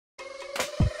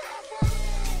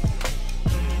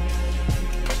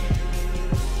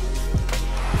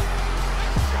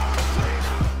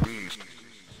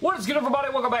What's good,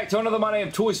 everybody? Welcome back to another My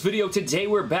Damn Toys video. Today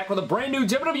we're back with a brand new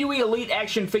WWE Elite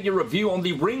action figure review on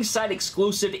the ringside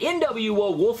exclusive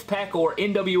nWo Wolfpack or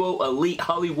nWo Elite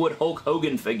Hollywood Hulk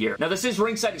Hogan figure. Now this is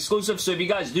ringside exclusive, so if you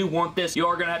guys do want this, you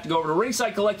are going to have to go over to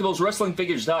Ringside Collectibles,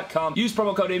 WrestlingFigures.com. Use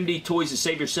promo code MD Toys to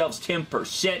save yourselves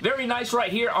 10%. Very nice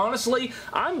right here. Honestly,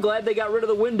 I'm glad they got rid of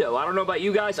the window. I don't know about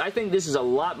you guys. I think this is a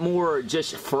lot more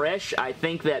just fresh. I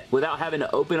think that without having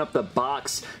to open up the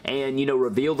box and, you know,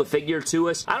 reveal the figure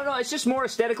to us, I don't know, it's just more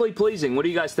aesthetically pleasing. What do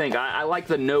you guys think? I like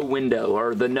the no window,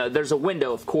 or the no, there's a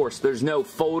window, of course. There's no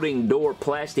folding door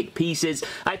plastic pieces.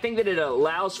 I think that it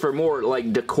allows for more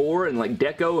like decor and like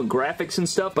deco and graphics and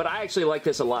stuff, but I actually like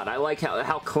this a lot. I like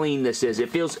how clean this is. It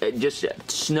feels just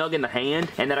snug in the hand,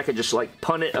 and then I could just like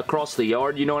punt it across the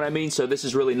yard, you know what I mean? So this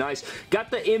is really nice.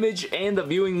 Got the image and the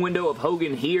viewing window of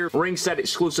Hogan here. Ringside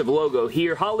exclusive logo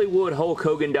here. Hollywood Hulk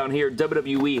Hogan down here.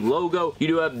 WWE logo. You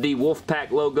do have the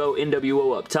Wolfpack logo.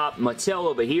 nWo up top. Mattel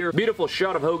over here. Beautiful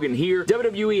shot of Hogan here.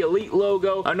 WWE Elite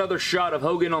logo. Another shot of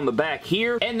Hogan on the back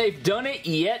here. And they've done it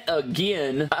yet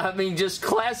again. I mean, just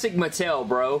classic Mattel,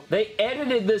 bro. They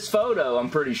edited this photo, I'm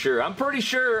pretty sure. I'm pretty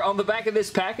sure on the back of this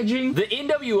packaging, the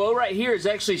nWo right here is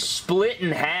actually split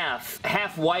in half.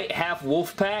 Half white, half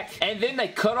Wolfpack. And then they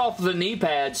cut off the knee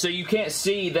pads so you can't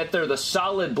see that they're the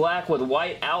solid black with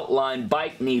white outline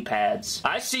bike knee pads.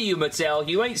 I see you, Mattel.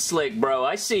 You ain't slick, bro.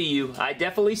 I see you. I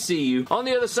definitely see you. On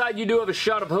the other side, you do have a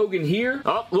shot of Hogan here.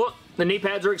 Oh, look. The knee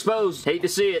pads are exposed. Hate to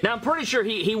see it. Now, I'm pretty sure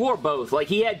he wore both. Like,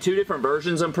 he had two different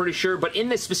versions, I'm pretty sure. But in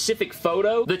this specific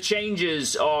photo, the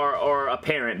changes are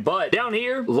apparent. But down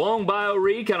here, long bio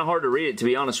read. Kind of hard to read it, to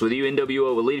be honest with you.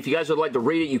 nWo Elite. If you guys would like to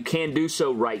read it, you can do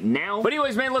so right now. But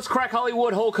anyways, man, let's crack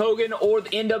Hollywood Hulk Hogan or the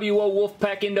nWo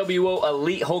Wolfpack nWo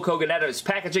Elite Hulk Hogan out of his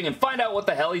packaging and find out what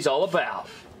the hell he's all about.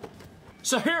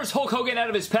 So here's Hulk Hogan out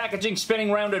of his packaging,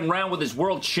 spinning round and round with his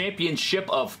World Championship,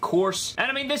 of course.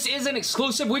 And I mean, this is an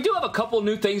exclusive. We do have a couple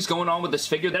new things going on with this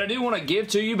figure that I do want to give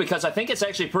to you because I think it's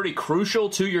actually pretty crucial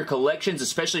to your collections,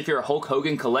 especially if you're a Hulk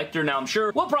Hogan collector. Now, I'm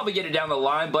sure we'll probably get it down the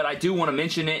line, but I do want to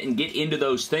mention it and get into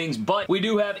those things. But we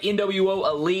do have nWo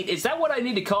Elite. Is that what I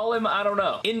need to call him? I don't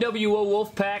know. nWo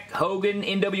Wolfpack Hogan,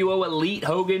 nWo Elite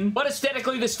Hogan. But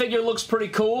aesthetically, this figure looks pretty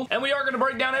cool. And we are going to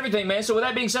break down everything, man. So with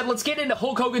that being said, let's get into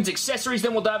Hulk Hogan's accessories.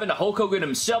 Then we'll dive into Hulk Hogan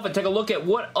himself and take a look at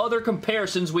what other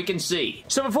comparisons we can see.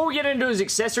 So before we get into his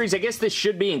accessories, I guess this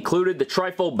should be included. The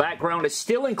trifold background is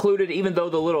still included, even though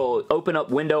the little open up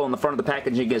window on the front of the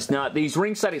packaging is not. These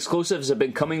ringside exclusives have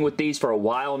been coming with these for a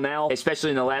while now, especially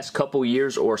in the last couple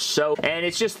years or so. And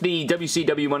it's just the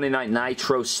WCW Monday Night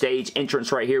Nitro stage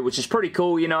entrance right here, which is pretty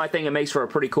cool. You know, I think it makes for a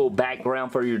pretty cool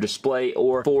background for your display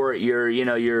or for your, you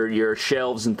know, your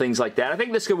shelves and things like that. I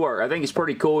think this could work. I think it's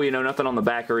pretty cool. You know, nothing on the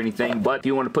back or anything, but if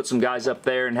you want to put some guys up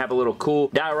there and have a little cool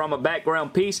diorama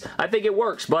background piece, I think it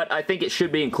works, but I think it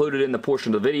should be included in the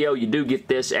portion of the video. You do get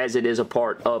this as it is a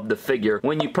part of the figure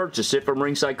when you purchase it from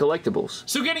Ringside Collectibles.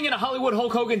 So getting into Hollywood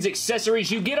Hulk Hogan's accessories,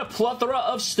 you get a plethora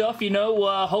of stuff. You know,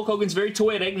 Hulk Hogan's very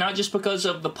toyetic, not just because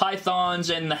of the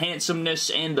pythons and the handsomeness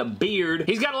and the beard.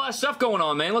 He's got a lot of stuff going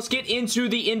on, man. Let's get into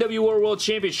the nWo World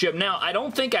Championship. Now, I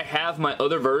don't think I have my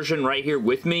other version right here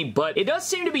with me, but it does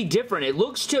seem to be different. It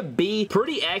looks to be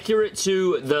pretty accurate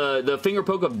to the finger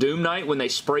poke of Doom Night when they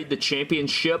sprayed the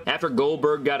championship after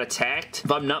Goldberg got attacked,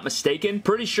 if I'm not mistaken.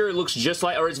 Pretty sure it looks just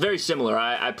like, or it's very similar.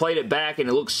 I played it back and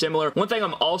it looks similar. One thing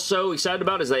I'm also excited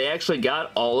about is they actually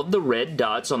got all of the red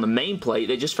dots on the main plate.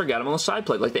 They just forgot them on the side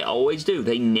plate like they always do.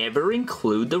 They never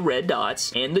include the red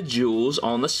dots and the jewels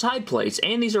on the side plates,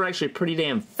 and these are actually pretty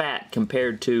damn fat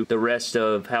compared to the rest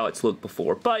of how it's looked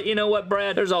before. But you know what,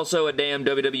 Brad? There's also a damn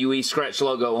WWE scratch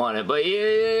logo on it, but yeah.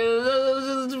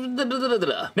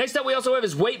 Next up, we also have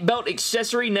his weight belt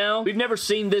accessory. Now, we've never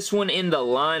seen this one in the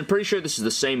line. Pretty sure this is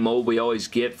the same mold we always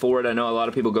get for it. I know a lot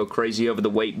of people go crazy over the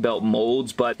weight belt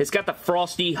molds, but it's got the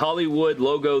frosty Hollywood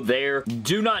logo there.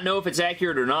 Do not know if it's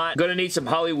accurate or not. Gonna need some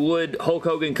Hollywood Hulk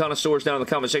Hogan connoisseurs down in the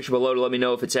comment section below to let me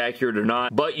know if it's accurate or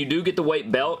not. But you do get the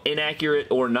weight belt, inaccurate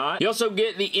or not. You also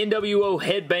get the nWo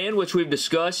headband, which we've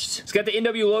discussed. It's got the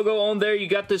nWo logo on there. You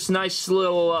got this nice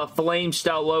little flame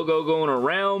style logo going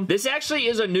around. This actually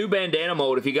is a new bandana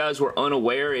mold. If you guys were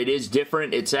unaware, it is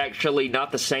different. It's actually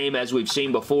not the same as we've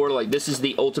seen before. Like, this is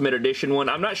the Ultimate Edition one.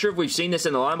 I'm not sure if we've seen this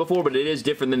in the line before, but it is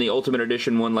different than the Ultimate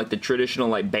Edition one, like the traditional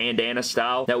like bandana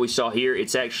style that we saw here.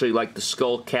 It's actually like the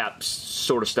skull cap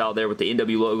sort of style there with the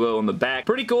nW logo on the back.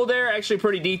 Pretty cool there. Actually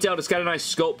pretty detailed. It's got a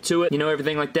nice sculpt to it. You know,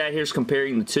 everything like that. Here's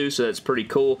comparing the two, so that's pretty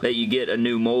cool that you get a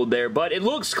new mold there. But it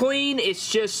looks clean.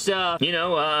 It's just, you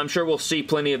know, I'm sure we'll see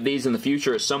plenty of these in the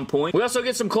future at some point. We also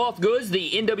get some cloth goods.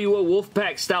 The NWO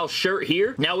Wolfpack style shirt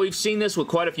here. Now, we've seen this with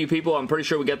quite a few people. I'm pretty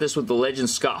sure we got this with the legend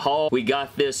Scott Hall. We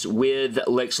got this with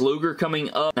Lex Luger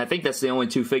coming up. I think that's the only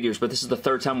two figures, but this is the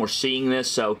third time we're seeing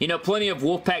this. So, you know, plenty of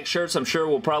Wolfpack shirts. I'm sure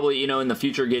we'll probably, you know, in the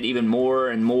future get even more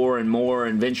and more and more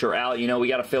and venture out. You know, we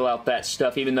got to fill out that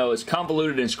stuff, even though as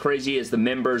convoluted and as crazy as the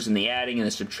members and the adding and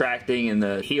the subtracting and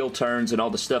the heel turns and all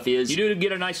the stuff is. You do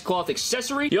get a nice cloth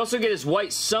accessory. You also get his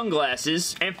white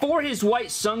sunglasses. And for his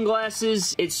white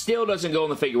sunglasses, it still doesn't go on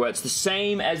the figure well. It's the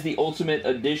same as the Ultimate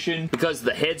Edition because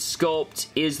the head sculpt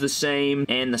is the same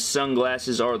and the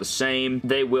sunglasses are the same.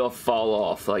 They will fall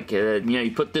off. Like, you know,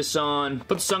 you put this on,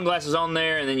 put the sunglasses on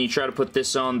there, and then you try to put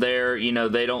this on there. You know,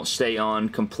 they don't stay on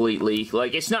completely.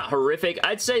 Like, it's not horrific.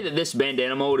 I'd say that this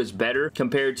bandana mode is better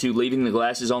compared to leaving the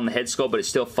glasses on the head sculpt, but it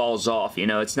still falls off. You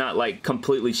know, it's not like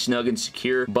completely snug and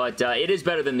secure, but it is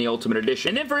better than the Ultimate Edition.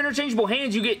 And then for interchangeable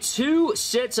hands, you get two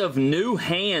sets of new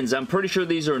hands. I'm pretty sure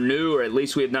these are new, or at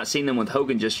least we have not seen them with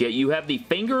Hogan just yet. You have the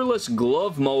fingerless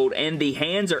glove mold, and the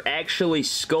hands are actually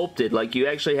sculpted. Like, you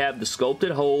actually have the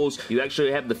sculpted holes. You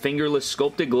actually have the fingerless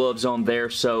sculpted gloves on there.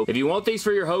 So if you want these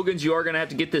for your Hogans, you are going to have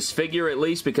to get this figure at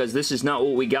least, because this is not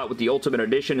what we got with the Ultimate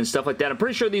Edition and stuff like that. I'm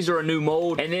pretty sure these are a new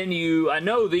mold. And then I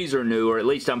know these are new, or at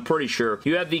least I'm pretty sure.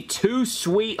 You have the two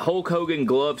sweet Hulk Hogan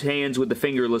gloved hands with the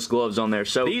fingerless gloves on there.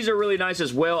 So these are really nice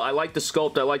as well. I like the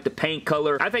sculpt. I like the paint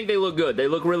color. I think they look good. They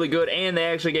look really good, and they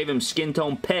actually gave him skin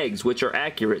tone pegs, which are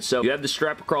accurate. So you have the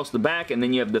strap across the back, and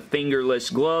then you have the fingerless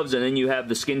gloves, and then you have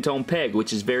the skin tone peg,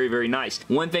 which is very, very nice.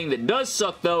 One thing that does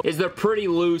suck, though, is they're pretty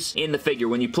loose in the figure.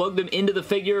 When you plug them into the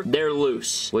figure, they're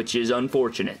loose, which is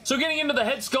unfortunate. So getting into the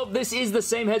head sculpt, this is the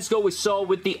same head sculpt we saw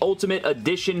with the Ultimate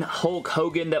Edition Hulk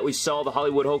Hogan that we saw, the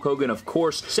Hollywood Hulk Hogan, of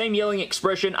course. Same yelling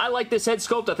expression. I like this head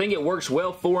sculpt. I think it works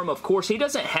well for him. Of course, he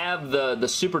doesn't have the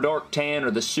super dark tan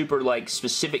or the super, like,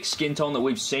 specific skin tone that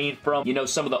we've seen from, you know,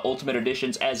 some of the Ultimate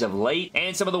Editions as of late,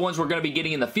 and some of the ones we're going to be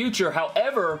getting in the future.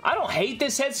 However, I don't hate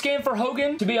this head scan for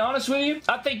Hogan, to be honest with you.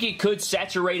 I think it could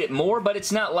saturate it more, but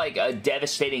it's not like a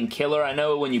devastating killer. I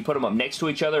know when you put them up next to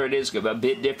each other, it is a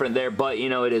bit different there, but, you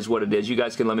know, it is what it is. You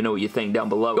guys can let me know what you think down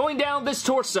below. Going down this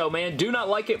torso, man, do not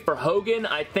like it for Hogan.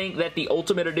 I think that the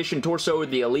Ultimate Edition torso or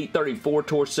the Elite 34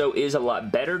 torso is a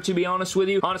lot better, to be honest with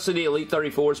you. Honestly, the Elite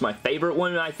 34 is my favorite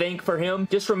one, I think, for him.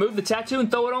 Just remove the tattoo and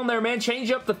throw it on there, man.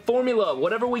 Change up the formula.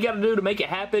 Whatever we got to do to make it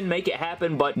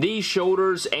happen, but these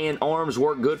shoulders and arms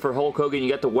work good for Hulk Hogan. You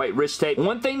got the white wrist tape.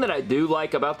 One thing that I do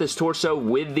like about this torso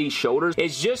with these shoulders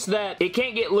is just that it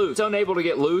can't get loose. It's unable to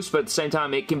get loose, but at the same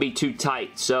time, it can be too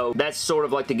tight. So that's sort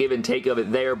of like the give and take of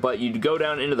it there, but you go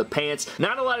down into the pants.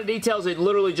 Not a lot of details. It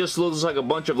literally just looks like a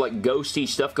bunch of like ghosty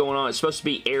stuff going on. It's supposed to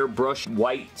be airbrushed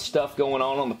white stuff going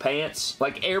on the pants.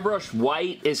 Like airbrushed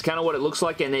white is kind of what it looks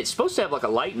like, and it's supposed to have like a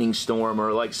lightning storm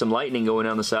or like some lightning going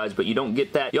down the sides, but you don't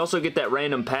get that. You also get that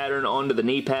random pattern onto the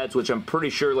knee pads, which I'm pretty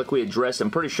sure, like we addressed, I'm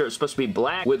pretty sure it's supposed to be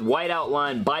black with white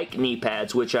outline bike knee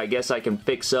pads, which I guess I can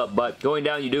fix up, but going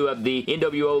down you do have the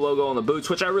NWO logo on the boots,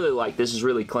 which I really like. This is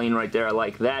really clean right there. I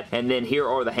like that. And then here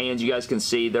are the hands. You guys can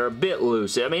see they're a bit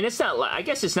loose. I mean, it's not like, I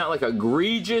guess it's not like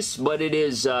egregious, but it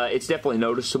is, it's definitely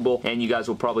noticeable, and you guys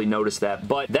will probably notice that.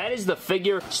 But that is the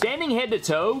figure. Standing head to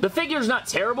toe, the figure's not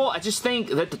terrible. I just think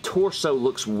that the torso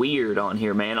looks weird on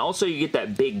here, man. Also, you get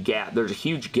that big gap. There's a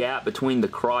huge gap between the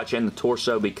crotch and the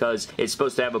torso because it's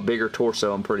supposed to have a bigger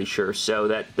torso, I'm pretty sure. So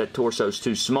that torso's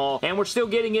too small. And we're still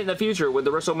getting it in the future with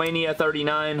the WrestleMania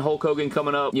 39 Hulk Hogan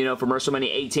coming up, you know, from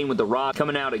WrestleMania 18 with The Rock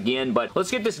coming out again. But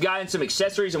let's get this guy in some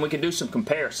accessories and we can do some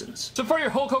comparisons. So for your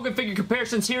Hulk Hogan figure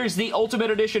comparisons, here is the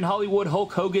Ultimate Edition Hollywood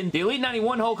Hulk Hogan, the Elite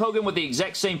 91 Hulk Hogan with the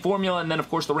exact same formula, and then of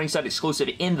course the ringside exclusive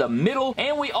in the middle.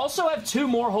 And we also have two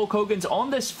more Hulk Hogans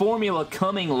on this formula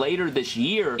coming later this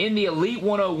year in the Elite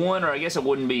 101, or I guess it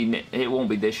won't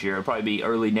be this year. It'll probably be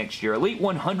early next year. Elite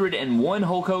 101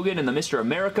 Hulk Hogan and the Mr.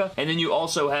 America. And then you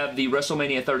also have the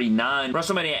WrestleMania 39,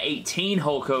 WrestleMania 18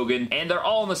 Hulk Hogan, and they're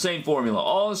all in the same formula.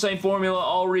 All in the same formula,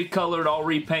 all recolored, all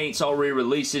repaints, all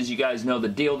re-releases. You guys know the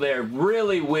deal there.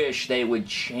 Really wish they would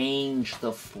change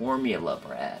the formula,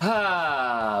 Brad.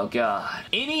 Oh, God.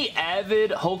 Any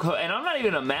avid Hulk Hogan, and I'm not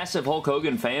even a massive Hulk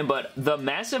Hogan fan, but the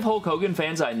massive Hulk Hogan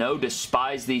fans I know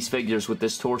despise these figures with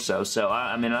this torso. So,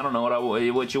 I mean, I don't know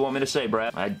what you want me to say,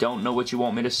 Brad. I don't know what you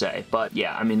want me to say. But,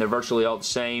 yeah, I mean, they're virtually all the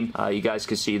same. You guys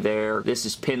can see there. This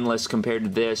is pinless compared to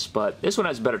this, but this one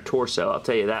has a better torso. I'll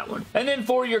tell you that one. And then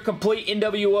for your complete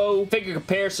NWO figure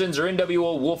comparisons, or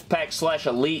NWO Wolfpack slash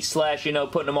Elite slash, you know,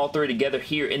 putting them all three together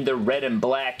here in the red and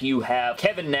black, you have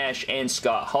Kevin Nash and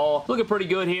Scott Hall. Looking pretty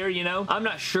good here, you know. I'm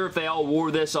not sure if they all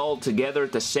wore this all together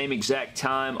at the same exact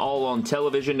time, all on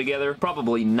television together.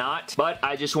 Probably not, but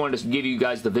I just wanted to give you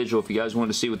guys the visual if you guys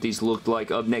wanted to see what these looked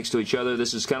like up next to each other,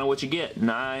 this is kind of what you get. And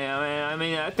I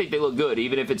mean, I think they look good.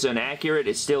 Even if it's inaccurate,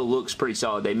 it still looks pretty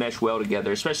solid. They mesh well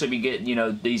together, especially if you get, you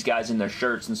know, these guys in their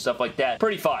shirts and stuff like that.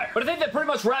 Pretty fire. But I think that pretty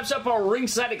much wraps up our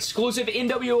ringside exclusive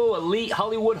nWo Elite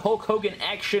Hollywood Hulk Hogan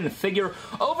action figure.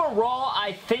 Overall,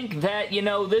 I think that, you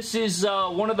know, this is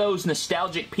one of those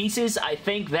nostalgic pieces. I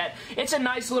think that it's a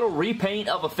nice little repaint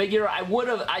of a figure.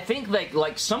 I think that,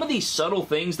 like, some of these subtle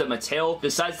things that Mattel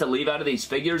decides to leave out of these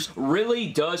figures really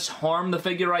does harm the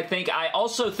figure, I think. I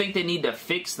also think they need to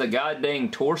fix the goddamn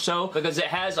torso because it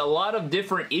has a lot of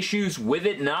different issues with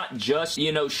it, not just,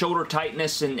 you know, shoulder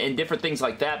tightness and different things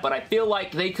like that, but I feel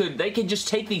like they could just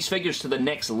take these figures to the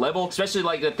next level, especially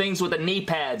like the things with the knee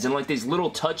pads and like these little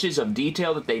touches of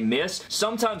detail that they miss.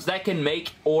 Sometimes that can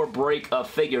make or break a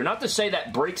figure. Not to say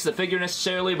that breaks the figure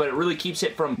necessarily, but it really keeps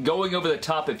it from going over the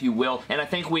top, if you will, and I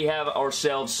think we have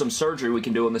ourselves some surgery we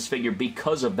can do on this figure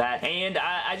because of that, and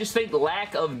I just think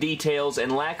lack of details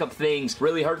and lack of things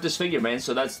really hurt this figure, man,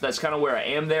 so that's kind of where I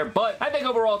am there, but I think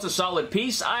overall it's a solid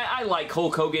piece. I like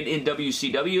Hulk Hogan in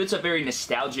WCW. It's a very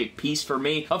nostalgic piece for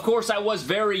me. Of course, I was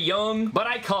very young, but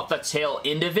I caught the tail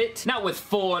end of it. Not with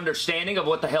full understanding of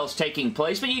what the hell's taking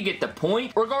place, but you get the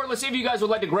point. Regardless, if you guys would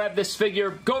like to grab this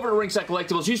figure, go over to Ringside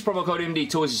Collectibles, use promo code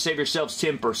MDToys to save yourselves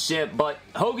 10%, but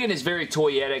Hogan is very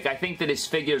toyetic. I think that his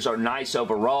figures are nice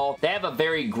overall. They have a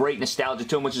very great nostalgia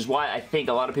to them, which is why I think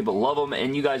a lot of people love them,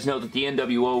 and you guys know that the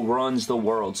nWo runs the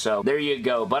world, so there you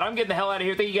go. But I'm getting the hell out of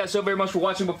here. Thank you guys so very much for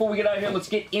watching. Before we get out of here, let's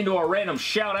get into our random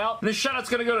shout-out. And this shout-out's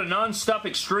going to go to Nonstop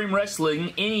Extreme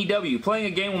Wrestling, NEW, playing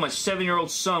a game with my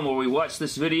 7-year-old son where we watched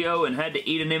this video and had to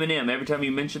eat an M&M every time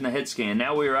you mentioned the head scan.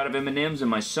 Now we are out of M&Ms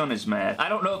and my son is mad. I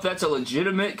don't know if that's a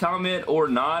legitimate comment or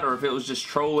not, or if it was just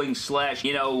trolling slash,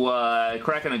 you know,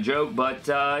 cracking a joke, but,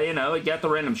 you know, it got the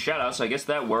random shout-out, so I guess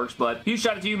that works. But huge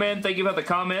shout-out to you, man. Thank you for the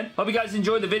comment. Hope you guys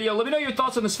enjoyed the video. Let me know your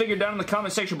thoughts on this figure down in the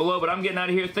comment section below, but I'm getting out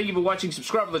of here. Thank you for watching.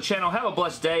 Subscribe to the channel. Have a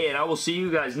blessed day, and I will see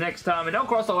you guys next time. And don't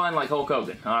cross the line like Hulk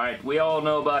Hogan. Alright, we all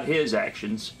know about his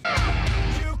actions.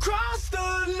 You crossed the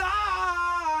line.